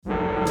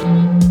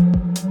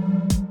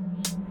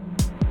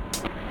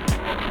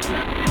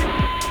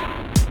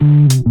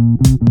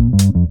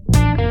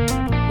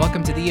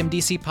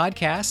EMDC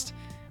podcast,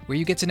 where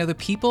you get to know the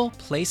people,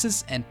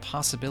 places, and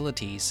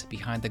possibilities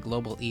behind the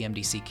global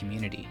EMDC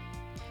community.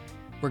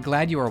 We're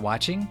glad you are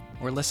watching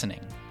or listening.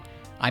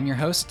 I'm your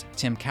host,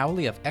 Tim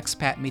Cowley of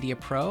Expat Media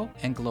Pro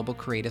and Global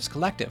Creatives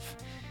Collective.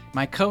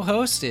 My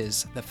co-host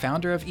is the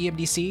founder of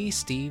EMDC,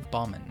 Steve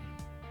Ballman.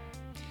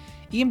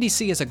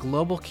 EMDC is a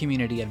global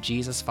community of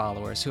Jesus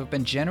followers who have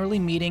been generally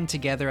meeting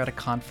together at a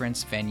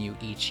conference venue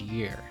each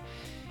year.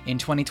 In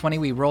 2020,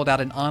 we rolled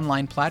out an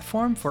online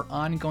platform for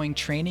ongoing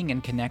training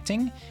and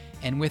connecting,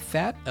 and with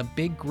that, a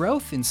big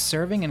growth in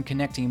serving and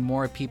connecting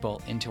more people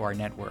into our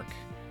network.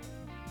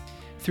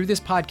 Through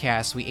this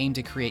podcast, we aim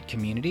to create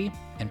community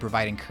and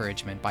provide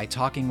encouragement by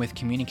talking with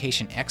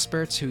communication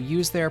experts who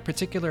use their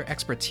particular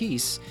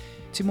expertise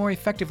to more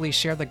effectively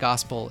share the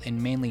gospel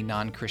in mainly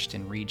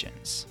non-Christian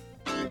regions.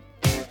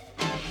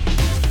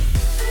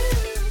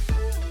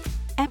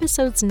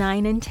 Episodes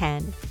 9 and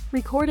 10,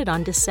 recorded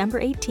on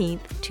December 18,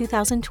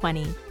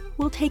 2020,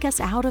 will take us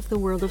out of the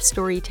world of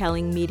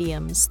storytelling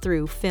mediums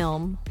through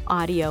film,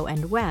 audio,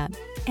 and web,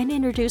 and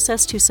introduce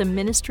us to some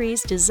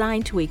ministries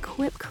designed to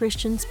equip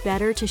Christians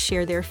better to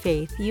share their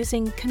faith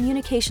using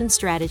communication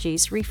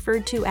strategies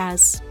referred to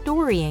as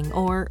storying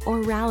or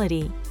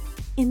orality.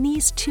 In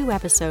these 2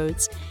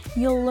 episodes,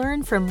 you'll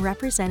learn from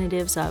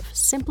representatives of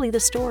Simply the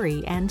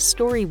Story and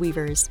Story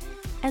Weavers,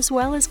 as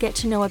well as get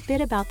to know a bit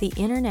about the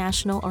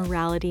International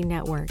Orality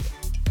Network.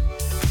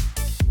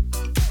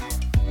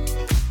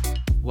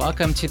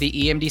 Welcome to the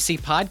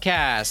EMDC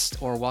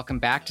podcast, or welcome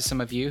back to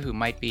some of you who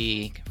might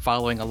be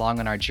following along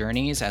on our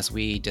journeys as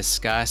we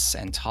discuss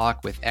and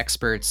talk with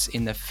experts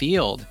in the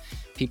field,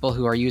 people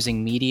who are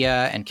using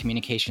media and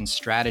communication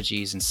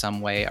strategies in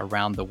some way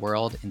around the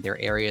world in their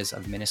areas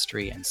of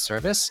ministry and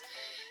service.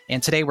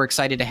 And today we're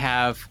excited to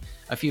have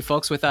a few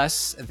folks with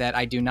us that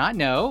I do not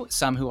know,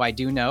 some who I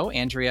do know.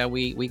 Andrea,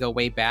 we go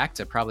way back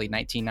to probably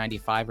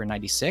 1995 or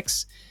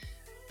 96.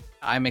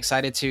 I'm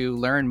excited to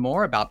learn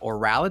more about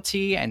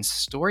orality and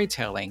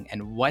storytelling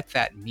and what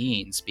that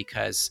means,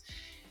 because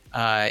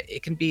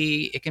it can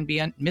be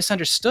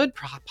misunderstood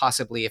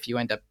possibly if you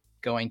end up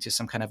going to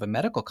some kind of a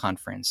medical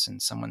conference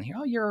and someone here,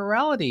 oh, you're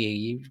orality,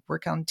 you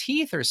work on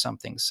teeth or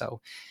something.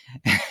 So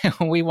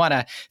we want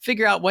to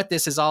figure out what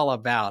this is all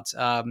about.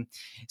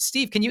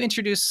 Steve, can you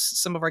introduce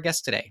some of our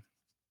guests today?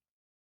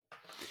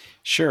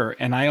 Sure.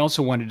 And I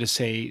also wanted to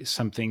say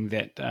something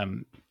that,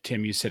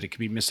 Tim, you said it could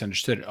be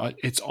misunderstood.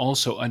 It's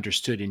also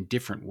understood in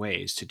different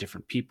ways to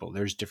different people.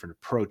 There's different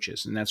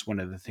approaches. And that's one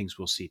of the things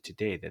we'll see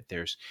today, that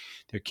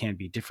there can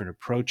be different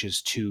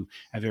approaches to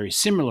a very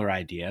similar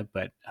idea,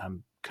 but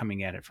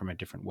coming at it from a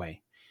different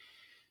way.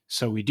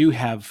 So we do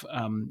have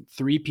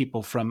 3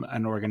 people from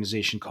an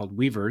organization called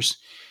Weavers.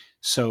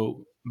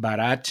 So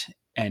Bharat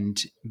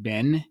and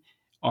Ben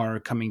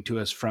are coming to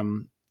us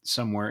from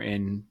somewhere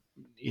in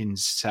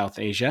South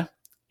Asia,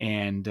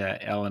 and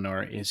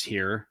Eleanor is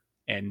here,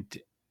 and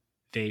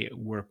they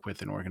work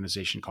with an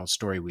organization called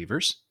Story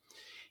Weavers.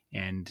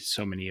 And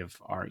so many of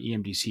our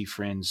EMDC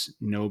friends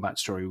know about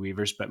Story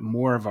Weavers, but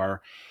more of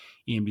our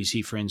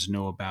EMDC friends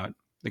know about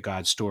the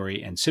God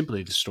Story and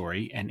Simply the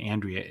Story, and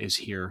Andrea is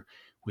here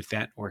with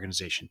that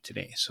organization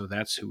today. So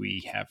that's who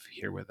we have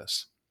here with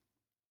us.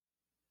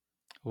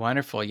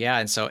 Wonderful. Yeah.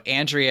 And so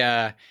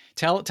Andrea,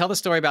 tell the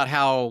story about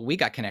how we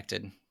got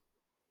connected.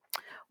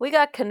 We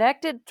got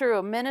connected through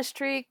a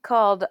ministry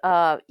called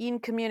Eden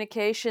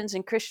Communications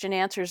and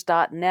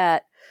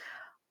ChristianAnswers.net.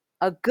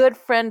 A good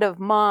friend of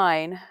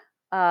mine,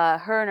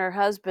 her and her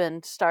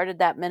husband started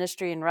that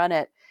ministry and run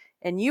it.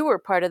 And you were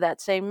part of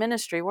that same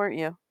ministry, weren't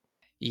you?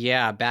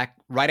 Yeah, back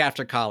right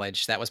after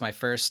college. That was my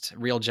first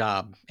real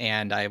job.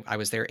 And I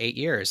was there 8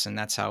 years. And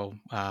that's how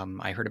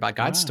I heard about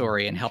God's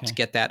story and helped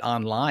get that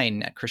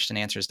online at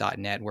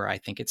ChristianAnswers.net, where I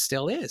think it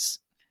still is.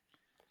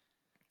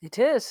 It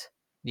is.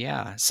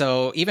 Yeah.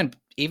 So even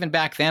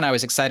back then, I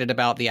was excited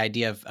about the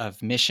idea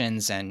of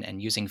missions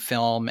and using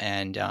film,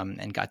 and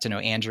got to know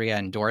Andrea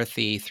and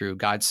Dorothy through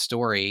God's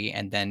story.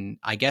 And then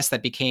I guess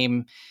that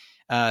became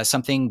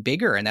something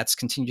bigger, and that's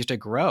continued to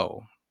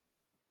grow.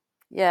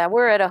 Yeah,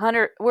 we're at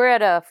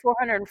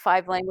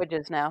 405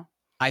 languages now.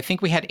 I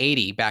think we had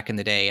 80 back in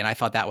the day, and I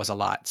thought that was a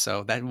lot.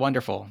 So that's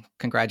wonderful.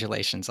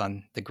 Congratulations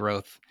on the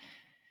growth.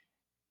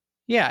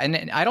 Yeah,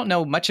 and I don't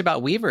know much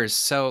about Weavers.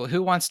 So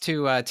who wants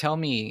to tell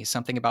me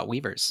something about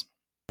Weavers?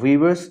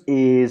 Weavers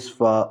is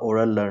for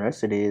oral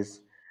learners. It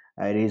is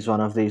one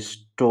of the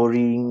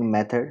storying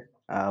method.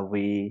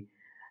 We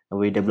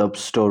develop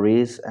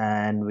stories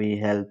and we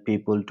help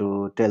people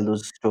to tell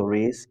those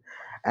stories.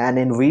 And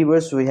in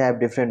Weavers, we have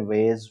different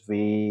ways.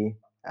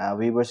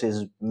 Weavers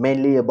is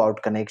mainly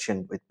about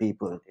connection with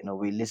people.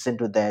 We listen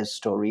to their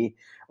story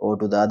or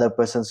to the other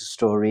person's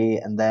story,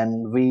 and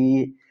then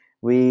we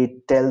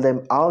tell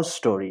them our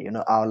story.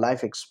 Our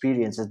life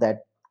experiences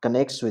that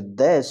connects with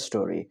their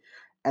story,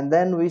 and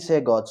then we say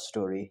God's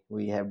story.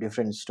 We have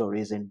different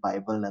stories in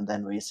Bible, and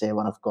then we say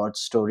one of God's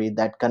story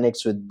that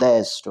connects with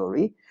their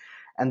story.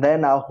 And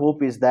then our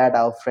hope is that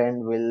our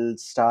friend will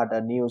start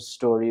a new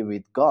story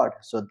with God.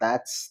 So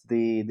that's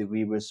the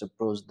Weavers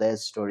approach: their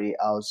story,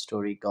 our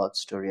story, God's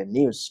story, a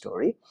new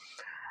story.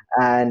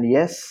 And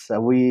yes,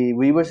 we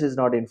Weverse is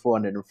not in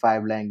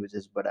 405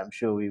 languages, but I'm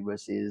sure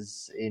Weverse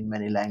is in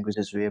many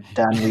languages. We have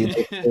done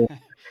Weverse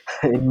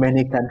in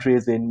many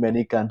countries, in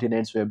many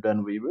continents. We have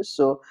done Weverse.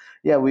 So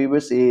yeah,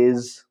 Weverse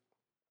is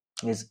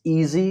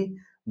easy,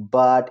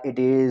 but it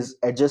is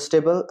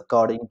adjustable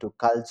according to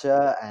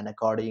culture and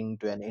according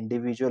to an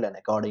individual and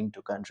according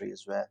to country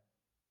as well.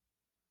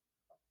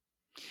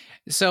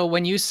 So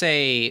when you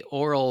say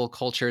oral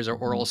cultures or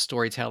Mhm. oral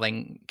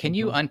storytelling, can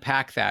you Mhm.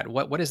 unpack that?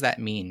 What does that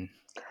mean?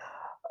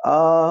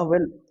 Well,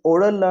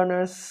 oral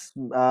learners,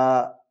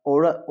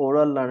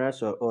 oral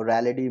learners or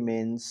orality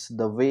means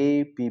the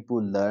way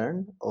people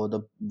learn or the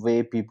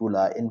way people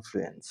are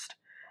influenced.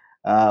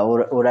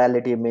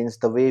 Orality means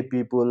the way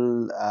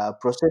people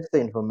process the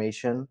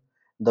information,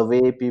 the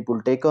way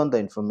people take on the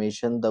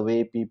information, the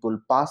way people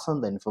pass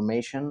on the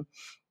information,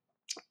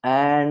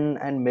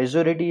 and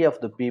majority of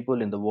the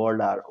people in the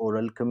world are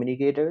oral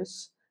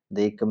communicators.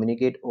 They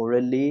communicate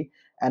orally,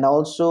 and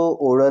also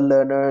oral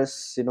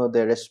learners,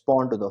 they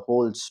respond to the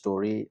whole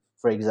story.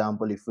 For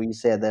example, if we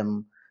say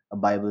them a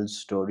Bible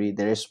story,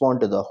 they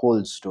respond to the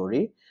whole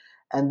story,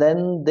 and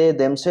then they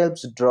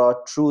themselves draw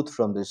truth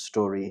from this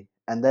story,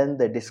 and then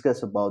they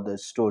discuss about the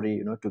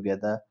story,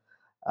 together.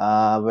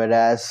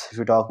 Whereas if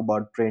you talk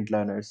about print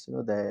learners,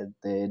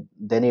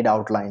 they need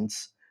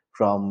outlines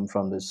from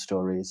the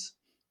stories.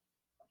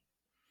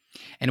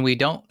 And we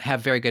don't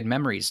have very good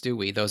memories, do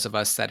we? Those of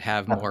us that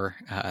have more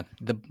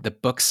the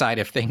book side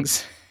of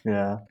things.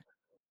 Yeah,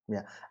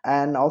 yeah.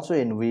 And also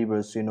in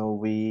Weavers,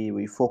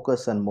 we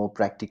focus on more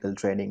practical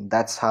training.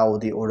 That's how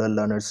the oral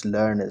learners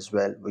learn as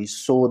well. We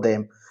show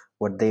them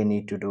what they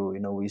need to do.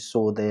 We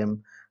show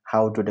them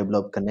how to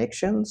develop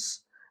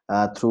connections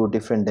through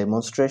different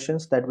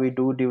demonstrations that we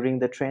do during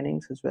the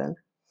trainings as well.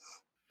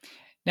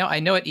 Now,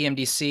 I know at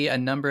EMDC, a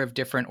number of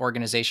different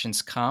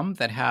organizations come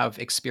that have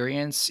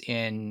experience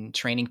in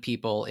training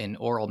people in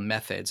oral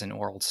methods and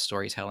oral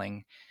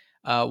storytelling.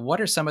 What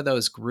are some of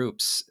those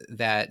groups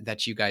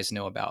that you guys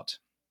know about?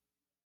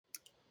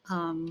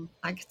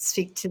 I could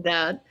speak to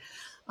that.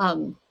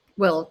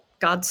 Well,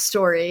 God's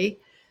Story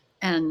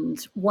and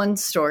One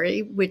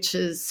Story, which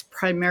is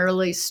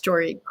primarily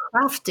story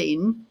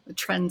crafting, a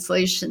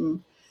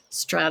translation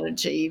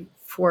strategy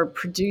for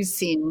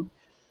producing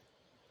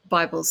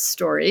Bible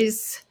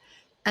stories.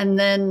 And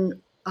then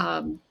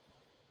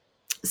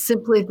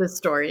Simply the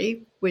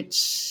Story,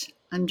 which,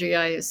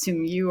 Andrea, I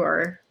assume you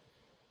are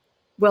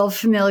well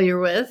familiar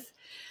with.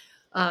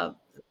 Uh,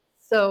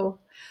 so,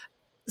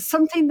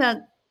 something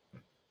that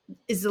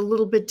is a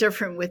little bit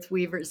different with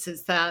Weavers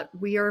is that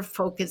we are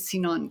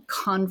focusing on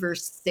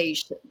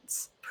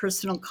conversations,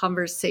 personal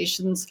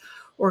conversations,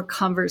 or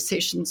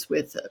conversations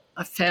with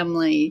a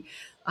family.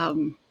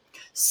 Um,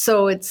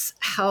 so it's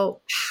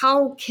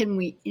how can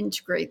we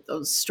integrate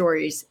those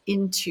stories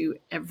into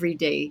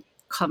everyday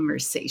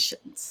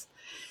conversations?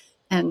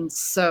 And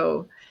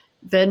so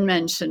Ben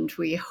mentioned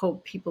we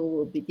hope people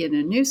will begin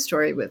a new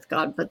story with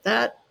God, but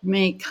that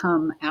may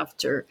come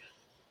after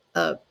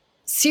a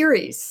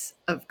series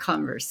of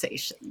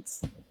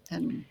conversations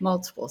and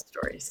multiple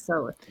stories.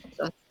 So it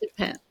just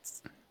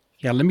depends.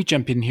 Yeah, let me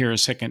jump in here a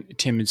second,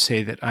 Tim, and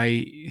say that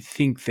I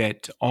think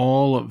that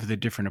all of the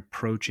different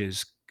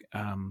approaches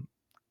um,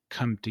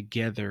 come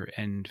together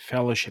and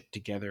fellowship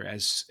together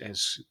as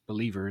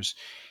believers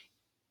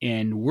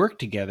and work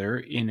together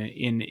in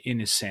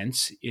a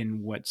sense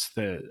in what's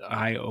the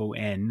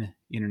ION,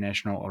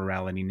 International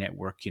Orality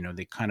Network.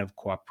 They kind of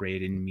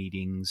cooperate in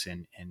meetings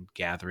and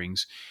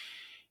gatherings,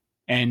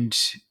 and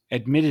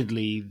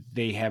admittedly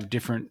they have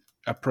different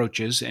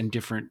approaches and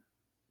different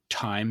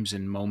times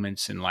and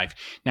moments in life.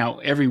 Now,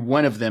 every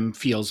one of them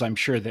feels, I'm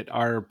sure, that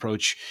our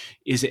approach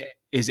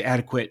is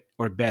adequate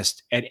or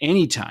best at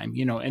any time,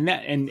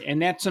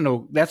 and that's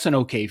an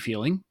okay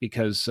feeling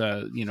because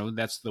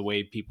that's the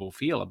way people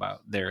feel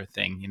about their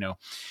thing,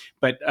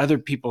 but other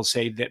people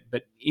say that,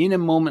 but in a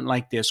moment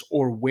like this,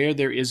 or where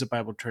there is a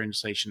Bible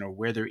translation, or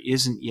where there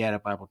isn't yet a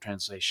Bible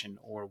translation,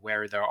 or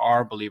where there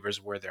are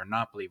believers, where they're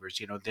not believers,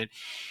 that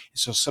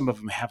so some of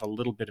them have a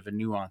little bit of a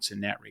nuance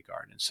in that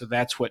regard. And so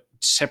that's what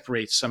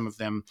separates some of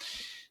them.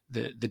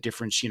 The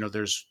difference,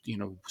 there's,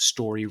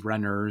 story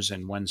runners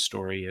and one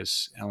story,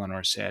 as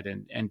Eleanor said,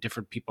 and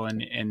different people.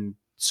 And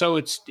so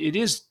it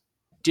is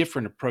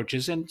different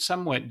approaches and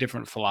somewhat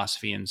different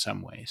philosophy in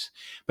some ways.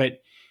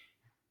 But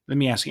let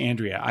me ask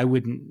Andrea. I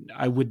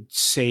would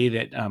say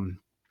that,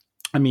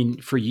 I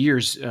mean, for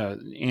years,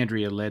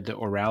 Andrea led the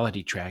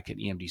orality track at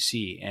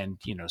EMDC, and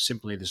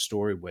simply the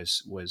story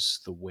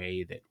was the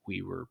way that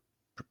we were,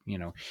 you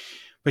know.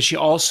 But she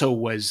also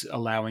was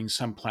allowing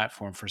some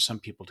platform for some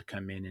people to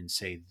come in and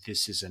say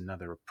this is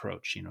another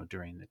approach,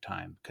 during the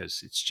time,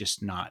 because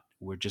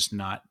we're just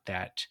not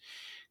that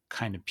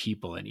kind of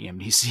people at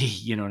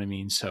EMDC, you know what I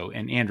mean? So,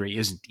 and Andrea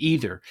isn't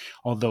either,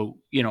 although,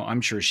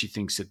 I'm sure she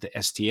thinks that the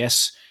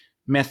STS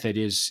method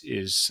is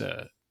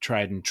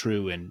tried and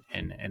true and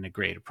a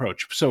great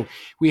approach. So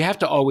we have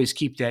to always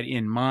keep that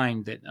in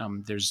mind, that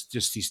there's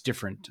just these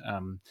different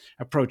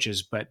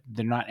approaches, but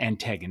they're not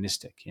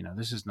antagonistic.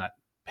 This is not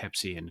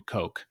Pepsi and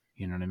Coke.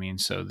 You know what I mean?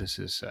 So this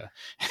is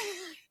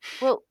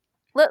Well,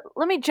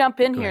 let me jump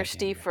in go here, ahead,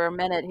 Steve, Andrea. for a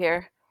minute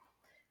here.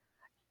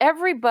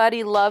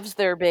 Everybody loves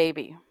their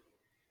baby.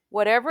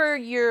 Whatever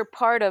you're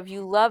part of,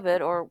 you love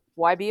it, or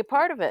why be a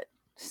part of it?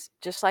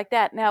 Just like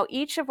that. Now,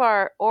 each of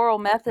our oral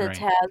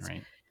methods Right, has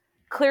right,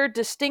 clear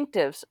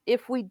distinctives.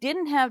 If we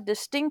didn't have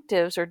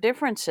distinctives or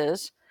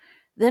differences,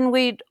 then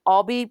we'd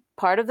all be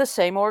part of the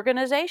same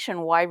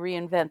organization. Why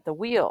reinvent the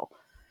wheel?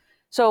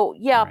 So,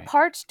 yeah, right,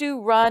 parts do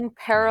run right,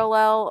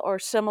 parallel or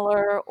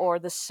similar or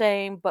the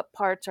same, but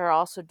parts are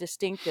also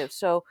distinctive.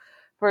 So,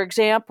 for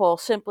example,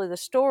 Simply the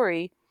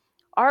Story,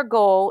 our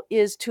goal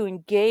is to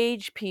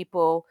engage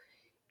people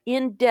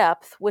in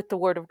depth with the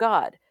Word of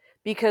God.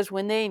 Because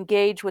when they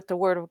engage with the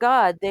Word of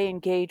God, they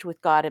engage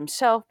with God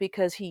Himself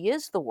because He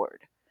is the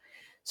Word.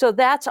 So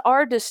that's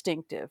our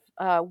distinctive.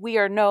 We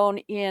are known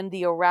in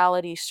the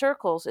orality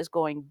circles as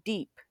going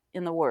deep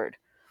in the Word.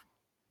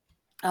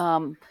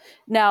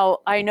 Now,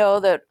 I know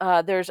that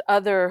there's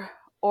other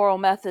oral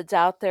methods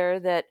out there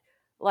that,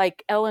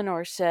 like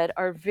Eleanor said,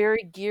 are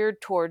very geared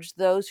towards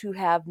those who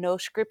have no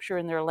scripture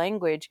in their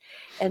language,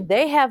 and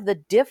they have the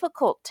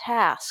difficult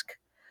task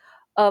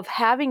of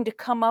having to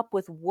come up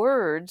with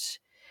words,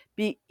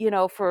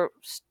 for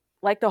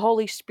like the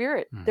Holy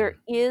Spirit. There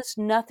mm-hmm, is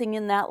nothing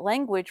in that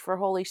language for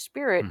Holy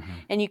Spirit, mm-hmm.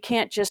 and you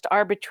can't just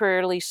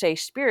arbitrarily say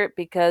Spirit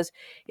because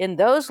in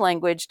those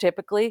language,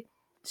 typically,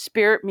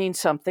 Spirit means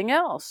something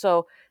else.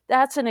 So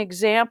that's an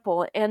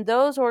example, and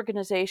those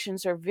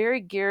organizations are very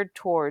geared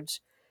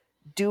towards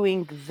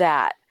doing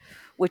that,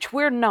 which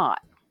we're not.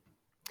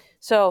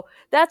 So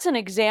that's an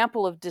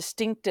example of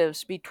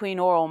distinctives between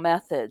oral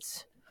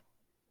methods.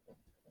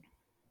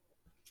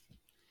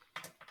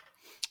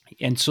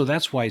 And so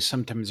that's why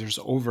sometimes there's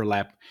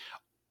overlap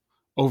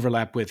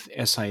with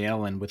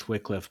SIL and with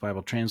Wycliffe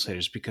Bible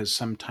Translators, because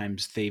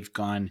sometimes they've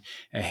gone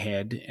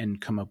ahead and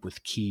come up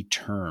with key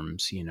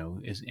terms,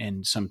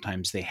 and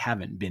sometimes they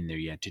haven't been there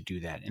yet to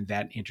do that. And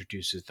that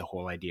introduces the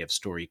whole idea of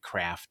story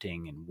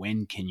crafting and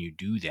when can you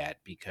do that,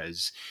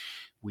 because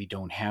we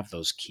don't have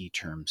those key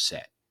terms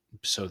set.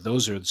 So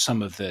those are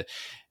some of the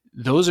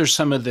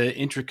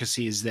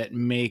intricacies that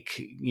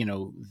make,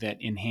 that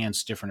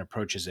enhance different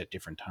approaches at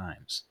different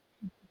times.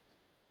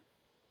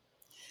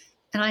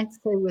 And I'd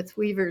say with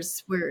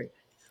Weavers,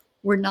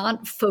 we're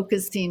not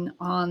focusing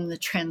on the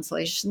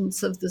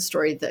translations of the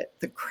story, the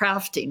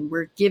crafting.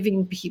 We're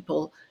giving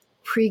people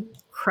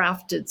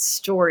pre-crafted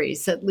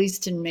stories, at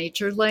least in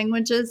major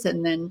languages,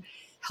 and then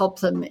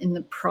help them in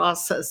the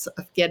process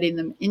of getting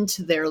them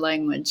into their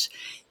language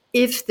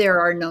if there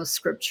are no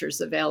scriptures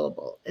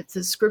available. If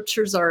the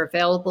scriptures are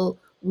available,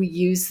 we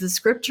use the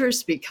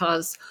scriptures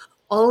because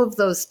all of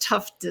those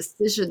tough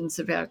decisions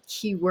about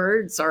key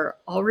words are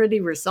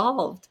already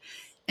resolved.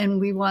 And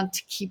we want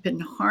to keep in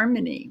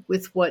harmony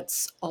with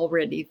what's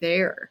already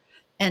there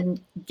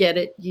and get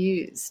it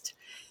used.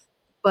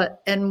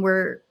 And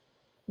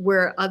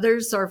where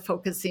others are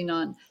focusing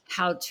on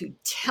how to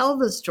tell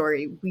the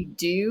story, we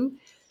do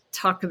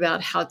talk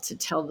about how to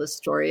tell the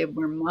story, and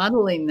we're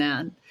modeling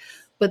that.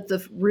 But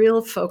the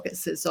real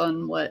focus is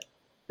on what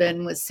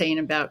Ben was saying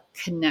about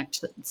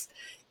connections,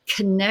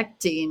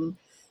 connecting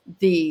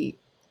the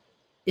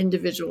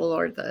individual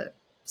or the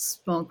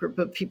small group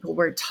of people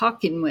we're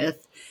talking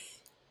with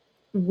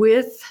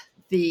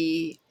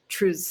the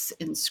truths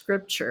in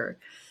scripture,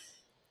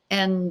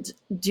 and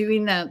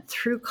doing that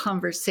through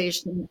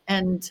conversation.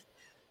 And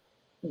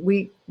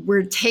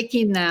we're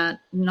taking that,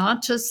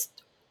 not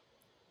just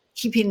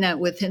keeping that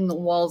within the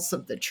walls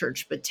of the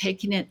church, but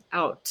taking it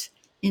out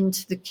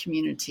into the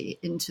community,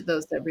 into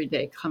those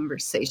everyday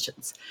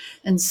conversations.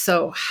 And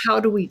so how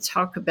do we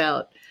talk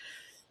about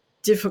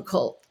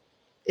difficult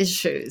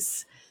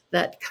issues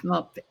that come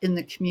up in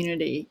the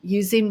community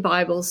using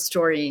Bible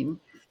storying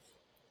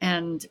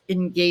and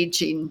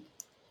engaging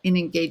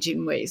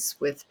ways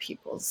with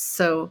people?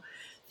 So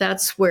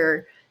that's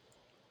where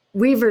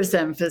Weaver's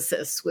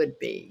emphasis would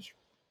be.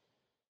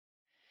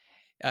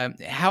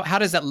 How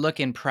does that look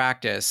in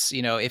practice?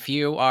 If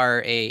you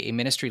are a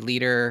ministry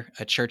leader,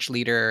 a church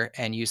leader,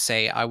 and you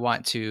say, I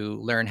want to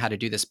learn how to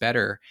do this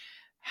better,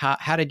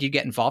 how did you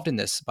get involved in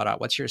this, Bharat?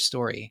 What's your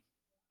story?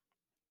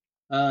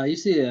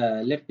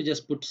 Let me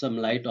just put some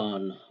light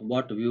on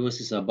what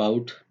viewers is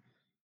about.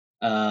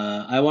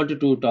 I wanted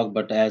to talk,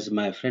 but as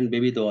my friend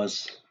Baby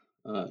was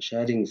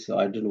sharing, so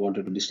I didn't want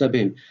to disturb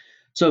him.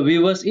 So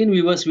viewers,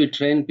 we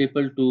train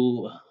people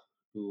to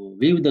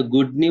weave the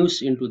good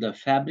news into the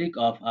fabric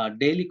of our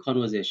daily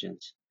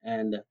conversations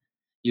and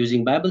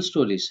using Bible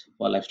stories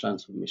for life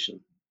transformation.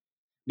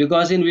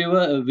 Because in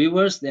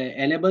viewers, they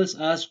enables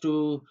us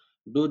to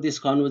do these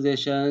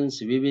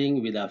conversations,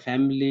 weaving with our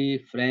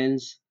family,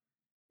 friends,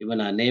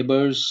 even our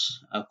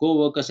neighbors, our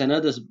co-workers and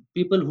others,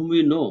 people whom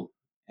we know,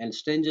 and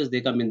strangers,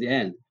 they come in the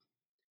end.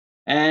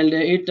 And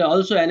it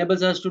also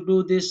enables us to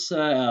do this,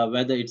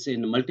 whether it's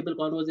in multiple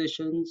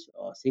conversations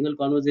or single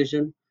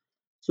conversation.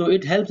 So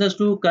it helps us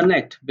to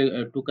connect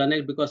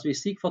because we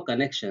seek for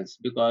connections,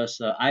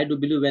 because I do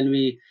believe when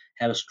we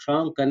have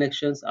strong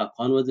connections, our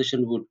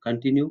conversation would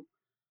continue,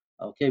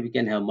 Okay, we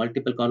can have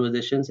multiple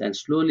conversations, and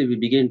slowly we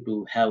begin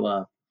to have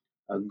a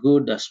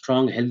good, a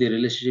strong, healthy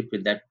relationship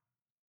with that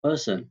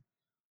person.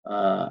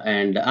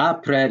 And our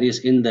prayer is,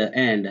 in the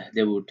end,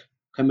 they would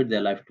commit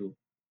their life to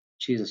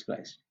Jesus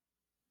Christ.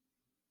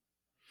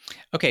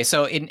 Okay,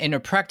 so in a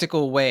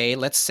practical way,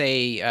 let's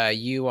say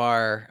you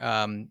are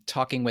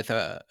talking with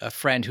a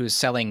friend who's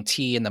selling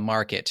tea in the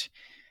market.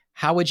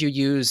 How would you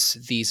use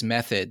these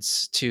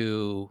methods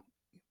to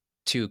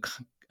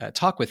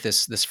talk with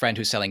this friend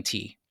who's selling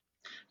tea?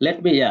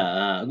 Let me,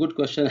 yeah, good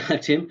question,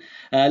 Tim.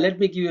 Let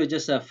me give you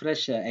just a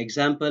fresh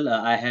example.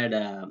 I had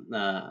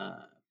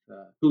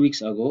 2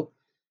 weeks ago.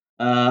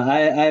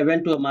 I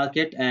went to a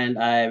market and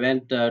I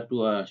went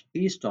to a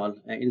tea stall.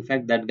 In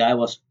fact, that guy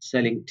was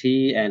selling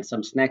tea and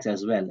some snacks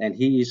as well. And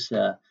he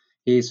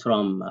is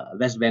from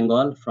West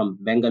Bengal, from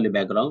Bengali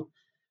background.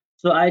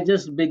 So I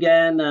just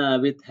began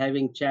with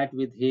having chat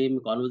with him,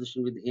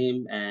 conversation with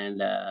him,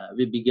 and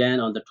we began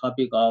on the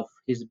topic of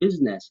his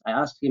business. I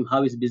asked him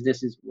how his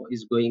business is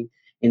going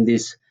in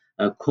this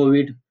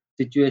COVID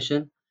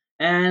situation,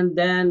 and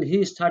then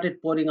he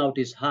started pouring out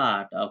his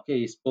heart. Okay,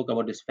 he spoke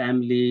about his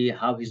family,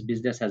 how his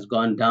business has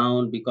gone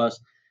down because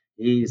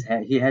he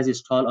has his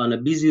stall on a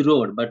busy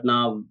road, but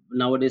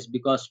nowadays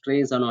because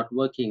trains are not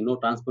working, no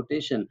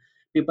transportation,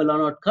 people are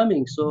not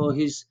coming, so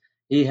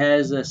he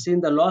has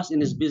seen the loss in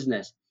his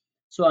business.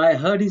 So I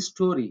heard his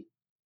story.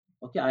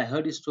 Okay, I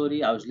heard his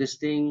story. I was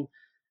listening,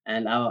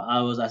 and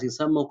I was asking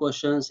some more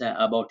questions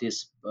about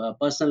his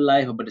personal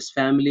life, about his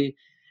family,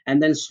 and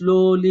then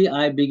slowly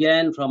I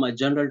began from a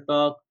general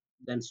talk.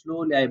 Then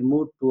slowly I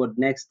moved toward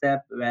next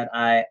step where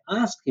I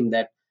asked him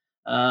that,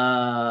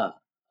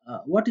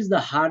 what is the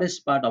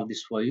hardest part of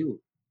this for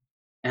you?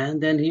 And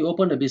then he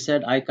opened up. He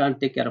said, I can't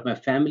take care of my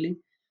family.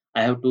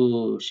 I have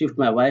to shift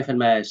my wife and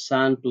my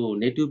son to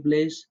native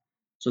place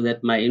so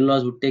that my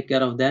in-laws would take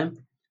care of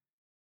them.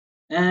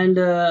 And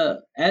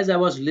as I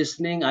was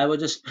listening, I was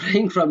just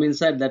praying from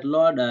inside that,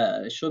 Lord,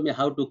 show me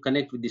how to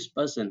connect with this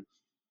person.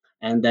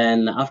 And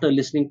then after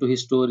listening to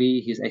his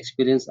story, his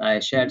experience, I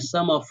shared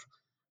some of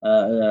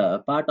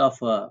part of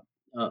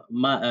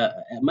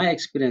my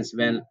experience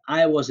when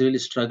I was really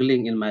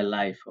struggling in my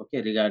life,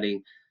 okay,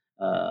 regarding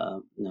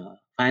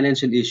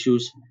financial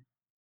issues.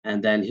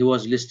 And then he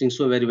was listening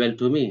so very well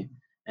to me.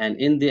 And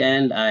in the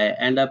end, I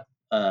end up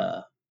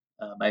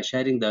by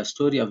sharing the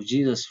story of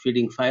Jesus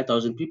feeding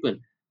 5,000 people,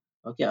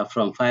 okay,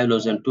 from 5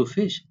 loaves and 2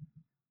 fish.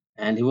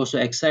 And he was so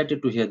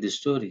excited to hear this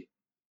story.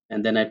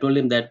 And then I told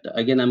him that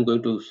again I'm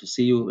going to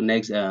see you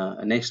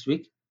next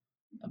week,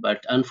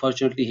 but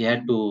unfortunately he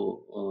had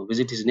to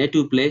visit his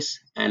native place,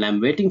 and I'm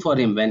waiting for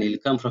him when he'll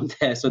come from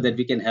there so that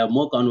we can have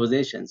more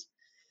conversations.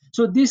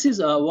 So this is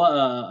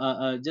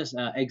just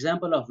an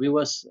example of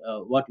viewers,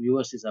 what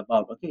viewers is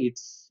about. Okay,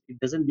 it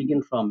doesn't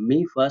begin from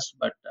me first,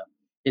 but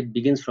it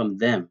begins from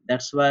them.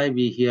 That's why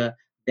we hear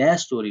their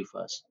story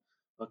first.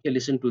 Okay,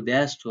 listen to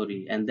their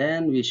story, and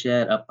then we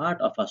share a part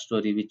of our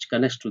story which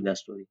connects to their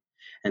story.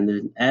 And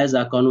then as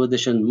our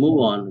conversation move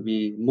on,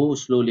 we move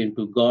slowly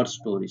into God's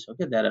stories.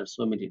 Okay, there are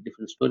so many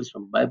different stories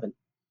from Bible.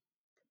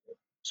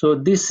 So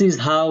this is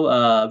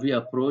how we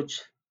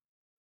approach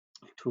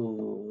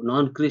to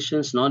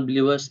non-Christians,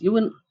 non-believers,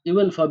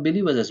 even for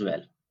believers as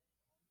well.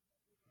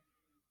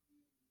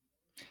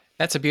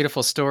 That's a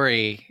beautiful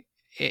story.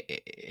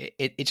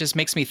 It just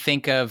makes me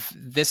think of,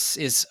 this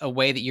is a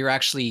way that you're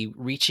actually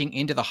reaching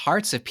into the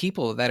hearts of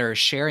people that are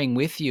sharing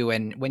with you.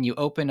 And when you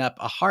open up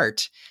a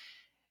heart,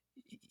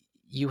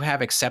 you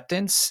have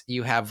acceptance,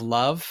 you have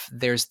love.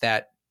 There's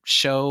that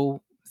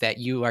show that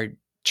you are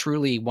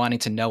truly wanting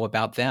to know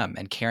about them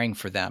and caring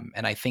for them.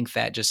 And I think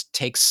that just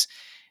takes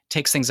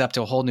things up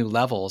to a whole new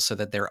level so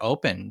that they're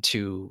open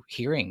to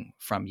hearing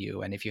from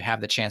you. And if you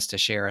have the chance to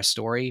share a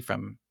story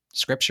from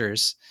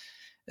scriptures,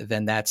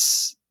 then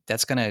that's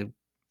going to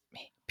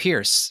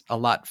pierce a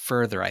lot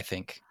further, I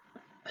think.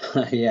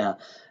 Yeah,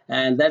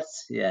 and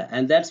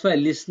that's why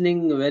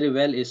listening very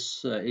well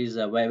is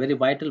a very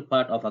vital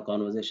part of a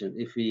conversation.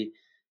 If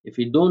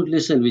we don't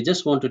listen, we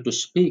just wanted to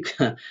speak.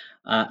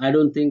 I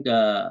don't think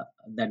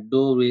that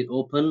door will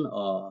open,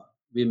 or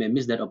we may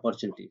miss that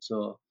opportunity.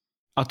 So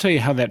I'll tell you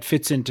how that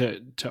fits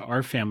into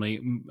our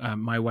family.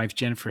 My wife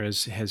Jennifer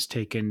has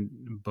taken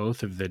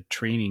both of the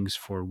trainings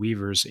for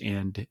weavers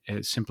and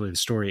Simply the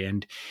Story,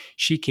 and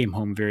she came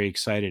home very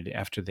excited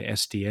after the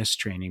SDS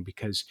training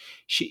because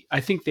I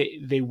think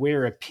they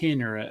wear a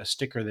pin or a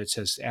sticker that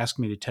says "Ask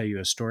me to tell you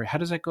a story." How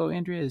does that go,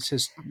 Andrea? It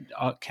says,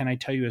 "Can I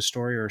tell you a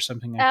story?" or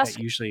something like that.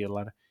 Usually,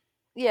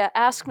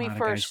 ask me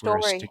for a guys wear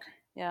a story. sticker.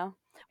 Yeah.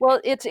 Well,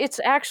 it's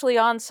actually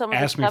on some of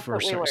the Ask me stuff for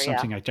that we wear.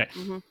 something Yeah. like that.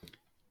 Mm-hmm.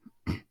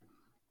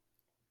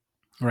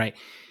 Right.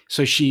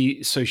 So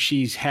she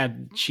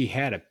had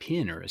a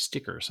pin or a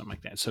sticker or something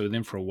like that. So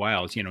then for a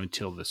while,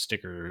 until the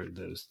sticker,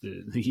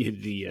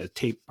 the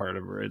tape part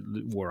of it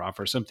wore off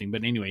or something.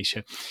 But anyway,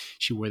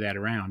 she wore that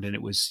around, and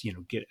it was,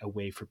 get a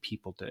way for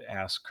people to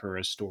ask her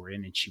a story,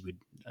 and then she would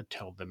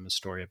tell them a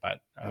story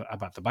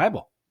about the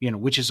Bible,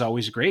 which is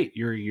always great.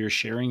 You're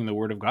sharing the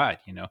Word of God,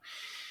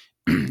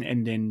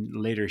 And then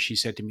later she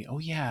said to me, "Oh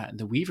yeah,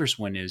 the Weavers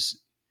one is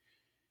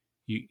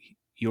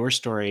your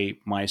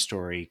story, my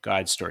story,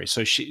 God's story.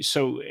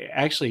 So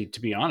actually, to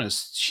be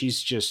honest,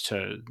 she's just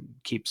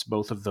keeps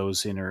both of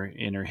those in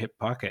her hip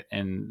pocket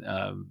and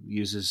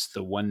uses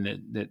the one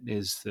that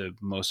is the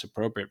most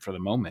appropriate for the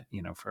moment,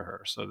 for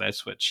her. So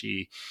that's what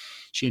she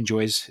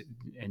enjoys,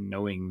 and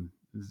knowing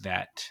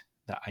that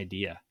the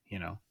idea,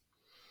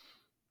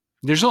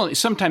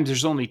 sometimes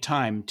there's only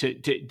time to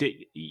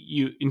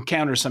you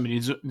encounter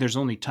somebody. There's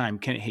only time.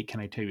 Can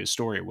I tell you a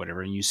story or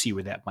whatever? And you see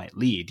where that might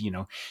lead.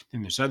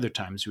 Then there's other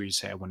times where you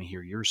say, I want to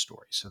hear your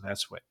story. So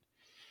that's what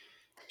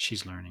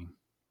she's learning.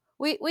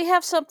 We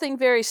have something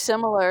very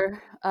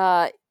similar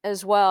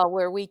as well,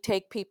 where we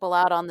take people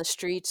out on the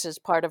streets as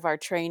part of our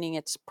training.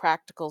 It's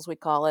practicals, we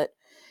call it,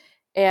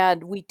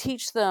 and we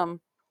teach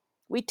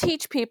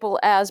people,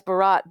 as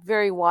Bharat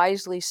very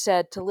wisely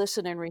said, to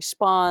listen and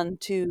respond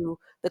to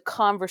the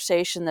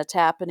conversation that's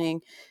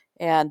happening.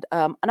 And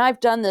I've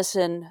done this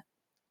in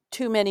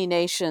too many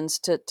nations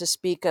to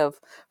speak of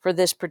for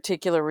this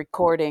particular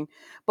recording.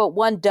 But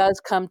one does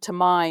come to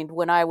mind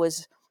when I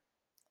was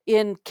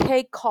in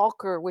Cape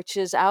Calker, which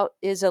is a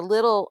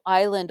little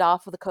island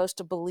off of the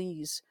coast of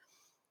Belize.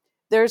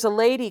 There's a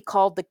lady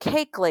called the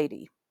Cake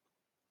Lady.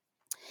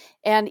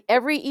 And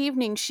every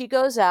evening she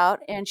goes out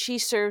and she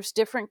serves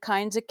different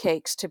kinds of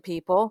cakes to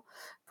people,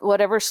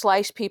 whatever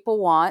slice people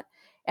want.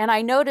 And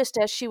I noticed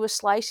as she was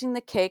slicing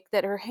the cake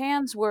that her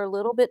hands were a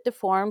little bit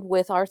deformed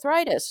with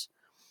arthritis.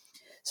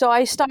 So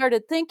I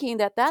started thinking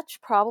that that's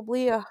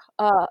probably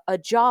a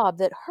job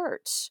that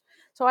hurts.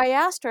 So I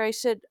asked her, I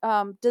said,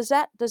 does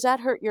that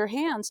hurt your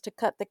hands to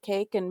cut the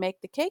cake and make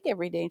the cake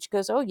every day? And she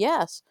goes, oh,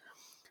 yes.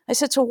 I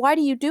said, so why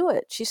do you do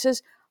it? She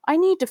says, I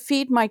need to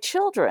feed my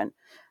children.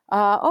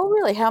 Oh,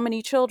 really? How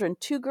many children?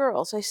 2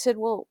 girls. I said,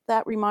 well,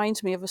 that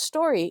reminds me of a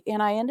story.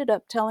 And I ended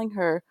up telling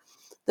her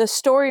the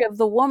story of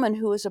the woman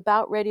who was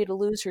about ready to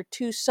lose her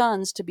 2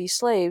 sons to be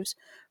slaves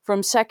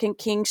from 2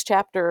 Kings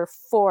chapter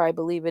 4, I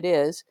believe it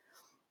is.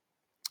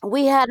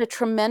 We had a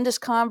tremendous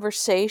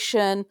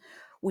conversation.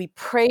 We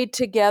prayed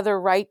together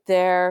right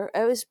there.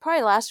 It was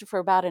probably lasted for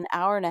about an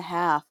hour and a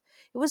half.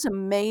 It was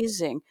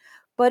amazing.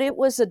 But it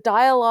was a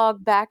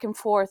dialogue back and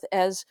forth,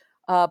 as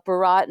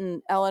Bharat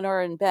and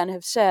Eleanor and Ben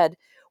have said,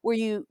 where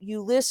you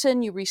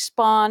listen, you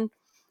respond.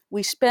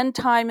 We spend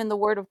time in the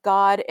Word of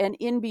God, and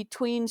in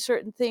between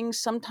certain things,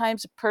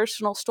 sometimes a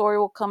personal story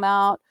will come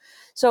out.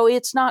 So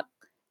it's not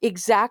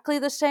exactly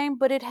the same,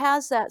 but it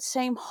has that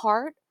same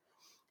heart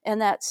and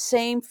that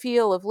same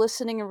feel of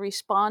listening and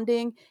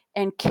responding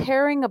and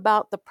caring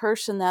about the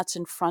person that's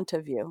in front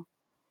of you.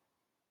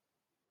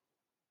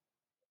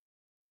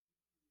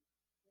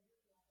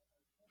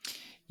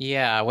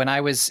 Yeah, when I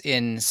was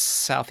in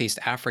Southeast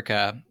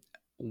Africa,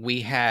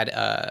 we had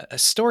a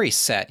story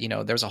set.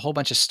 There's a whole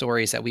bunch of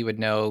stories that we would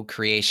know: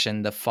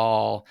 creation, the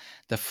fall,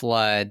 the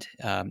flood.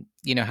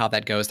 You know how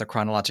that goes, the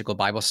chronological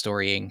Bible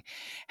storying.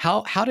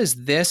 How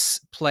does this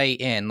play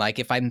in? Like,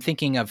 if I'm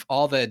thinking of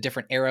all the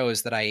different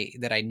arrows that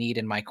I need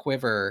in my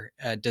quiver,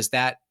 does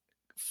that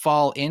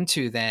fall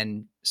into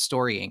then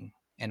storying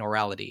and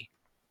orality?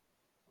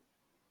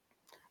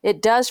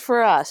 It does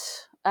for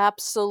us,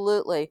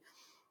 absolutely.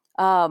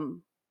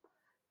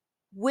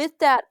 With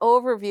that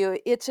overview,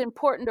 it's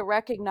important to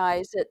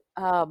recognize that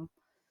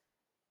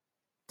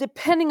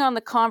depending on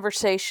the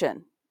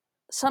conversation,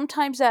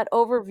 sometimes that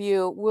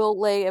overview will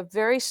lay a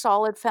very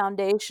solid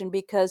foundation,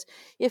 because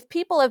if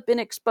people have been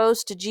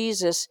exposed to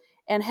Jesus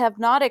and have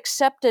not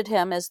accepted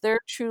him as their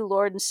true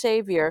Lord and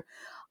Savior,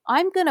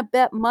 I'm going to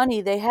bet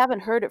money they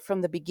haven't heard it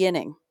from the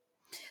beginning.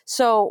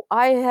 So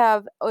I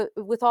have,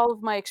 with all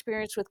of my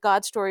experience with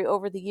God's story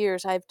over the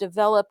years, I've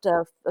developed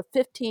a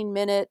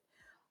 15-minute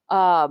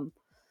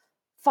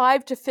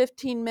 5 to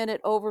 15-minute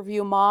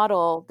overview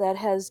model that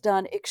has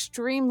done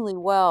extremely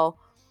well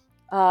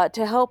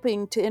to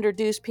helping to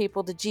introduce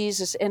people to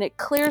Jesus. And it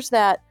clears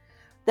that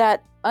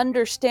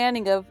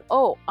understanding of,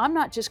 oh, I'm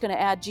not just going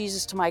to add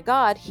Jesus to my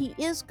God. He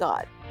is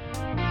God.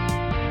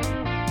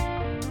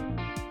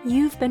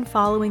 You've been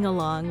following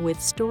along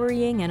with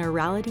storying and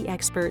orality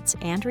experts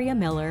Andrea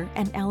Miller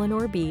and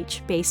Eleanor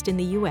Beach, based in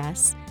the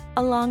U.S.,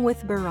 along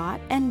with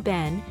Bharat and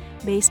Ben,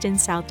 based in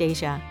South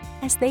Asia,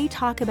 as they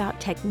talk about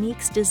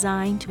techniques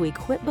designed to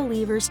equip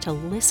believers to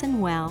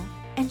listen well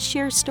and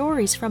share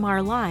stories from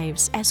our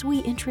lives as we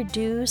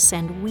introduce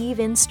and weave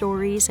in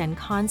stories and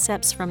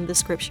concepts from the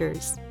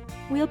Scriptures.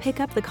 We'll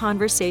pick up the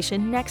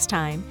conversation next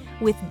time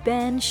with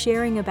Ben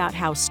sharing about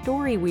how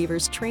Story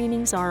Weavers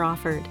trainings are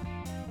offered.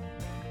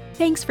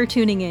 Thanks for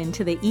tuning in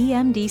to the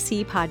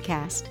EMDC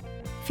podcast.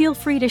 Feel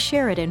free to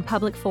share it in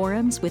public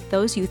forums with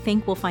those you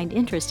think will find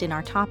interest in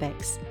our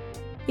topics.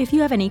 If you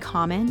have any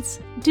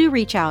comments, do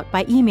reach out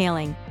by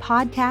emailing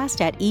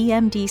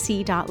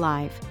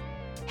podcast@emdc.live.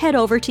 Head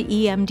over to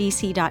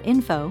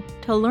emdc.info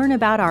to learn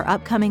about our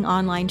upcoming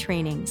online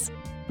trainings,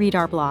 read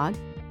our blog,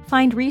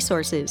 find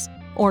resources,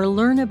 or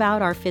learn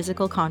about our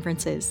physical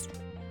conferences.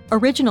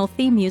 Original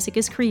theme music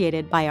is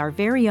created by our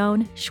very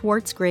own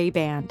Schwartz Gray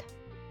Band.